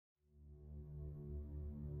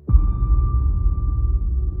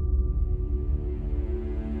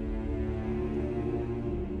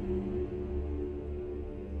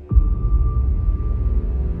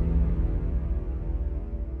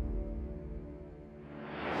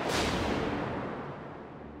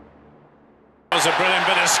was a brilliant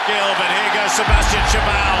bit of skill, but here goes Sebastian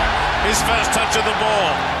Chabal, his first touch of the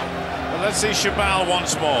ball. But let's see Chabal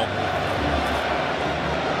once more.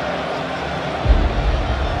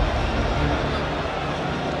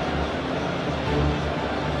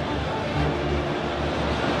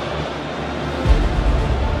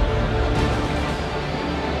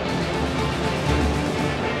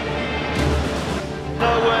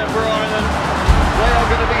 Nowhere for Ireland. They are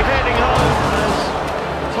going to be heading home as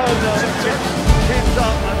Tono keeps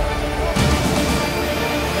up.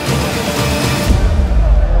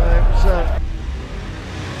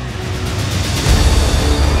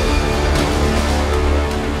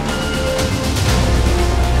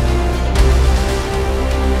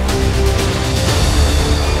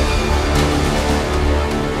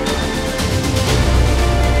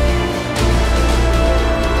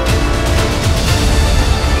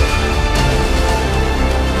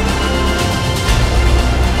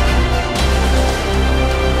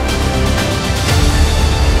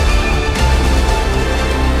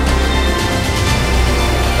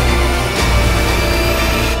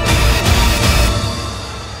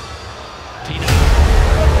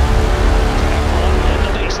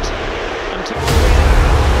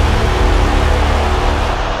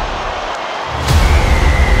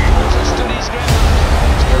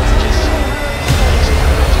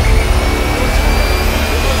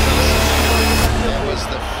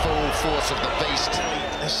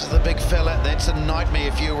 This is the big fella. That's a nightmare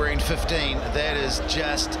if you were in 15. That is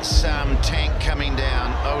just some tank coming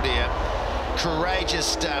down. Oh dear. Courageous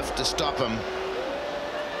stuff to stop him.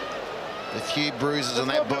 A few bruises on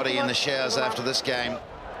that body in the showers after this game.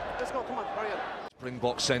 Let's go, come on, hurry up.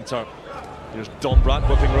 Springbok centre. Here's Don Brandt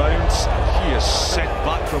whipping round. He is sent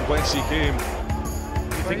back from whence he came.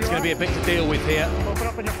 I think it's going to be a bit to deal with here.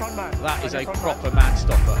 That is a proper man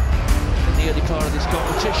stopper. In the early part of this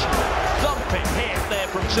competition, thumping hit there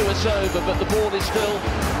from Tuisova, but the ball is still.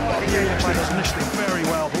 He actually does initially very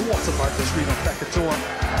well, but what about this read on Becator?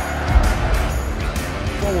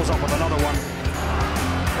 Follows up with another one.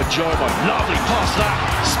 A Jobo, lovely pass that.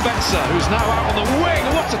 Spencer, who's now out on the wing.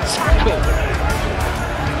 What a tackle!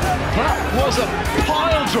 That was a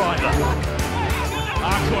pile driver.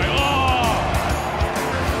 Akwe, oh!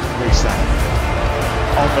 Reset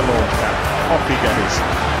on the launch pad. Off he goes.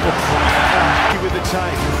 With the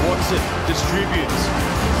take, Watson distributes.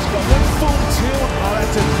 He's got one full tilt. Oh,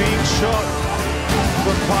 that's a big shot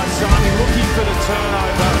from Paisani, looking for the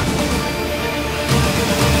turnover.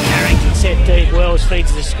 Harrington set deep, Wells feeds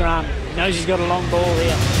the scrum. He knows he's got a long ball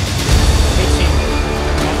here. Hits him.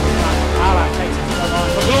 Ala takes it to the line.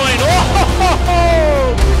 McGloin,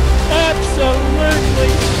 oh! Absolutely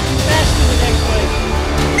smashed in the next week.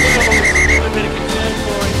 A bit of concern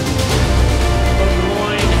for him.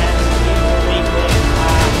 McGloin has been weak there.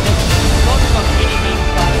 Not from anything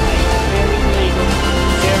but a very legal,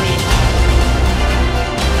 very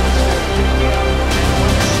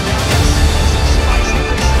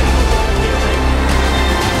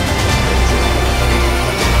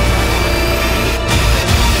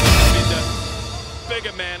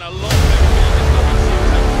Bigger man, a lot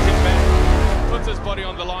bigger man. Puts his body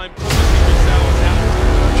on the line, pulls his cells out.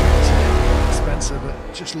 Spencer, but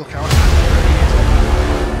just look how accurate he is.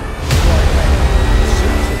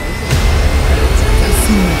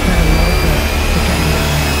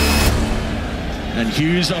 And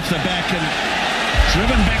Hughes off the back and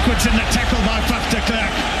driven backwards in the tackle by Puff de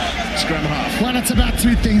Klerk. Scrum half. Well, it's about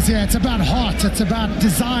two things here. It's about heart, it's about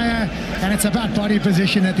desire, and it's about body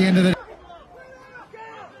position at the end of the day.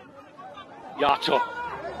 Yato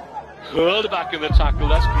hurled back in the tackle.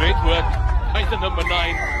 That's great work by the number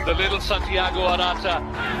 9, the little Santiago Arata.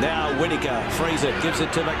 Now Whittaker, Fraser gives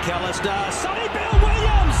it to McAllister. Sonny Bill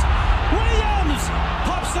Williams! Williams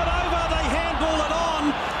pops it over, they handball it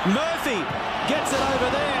on. Murphy gets it over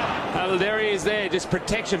there. Well, there he is there, just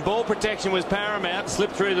protection, ball protection was paramount,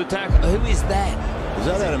 slipped through the tackle. Who is that? Is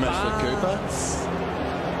that Adam Cooper?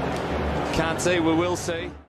 Can't see, we will see.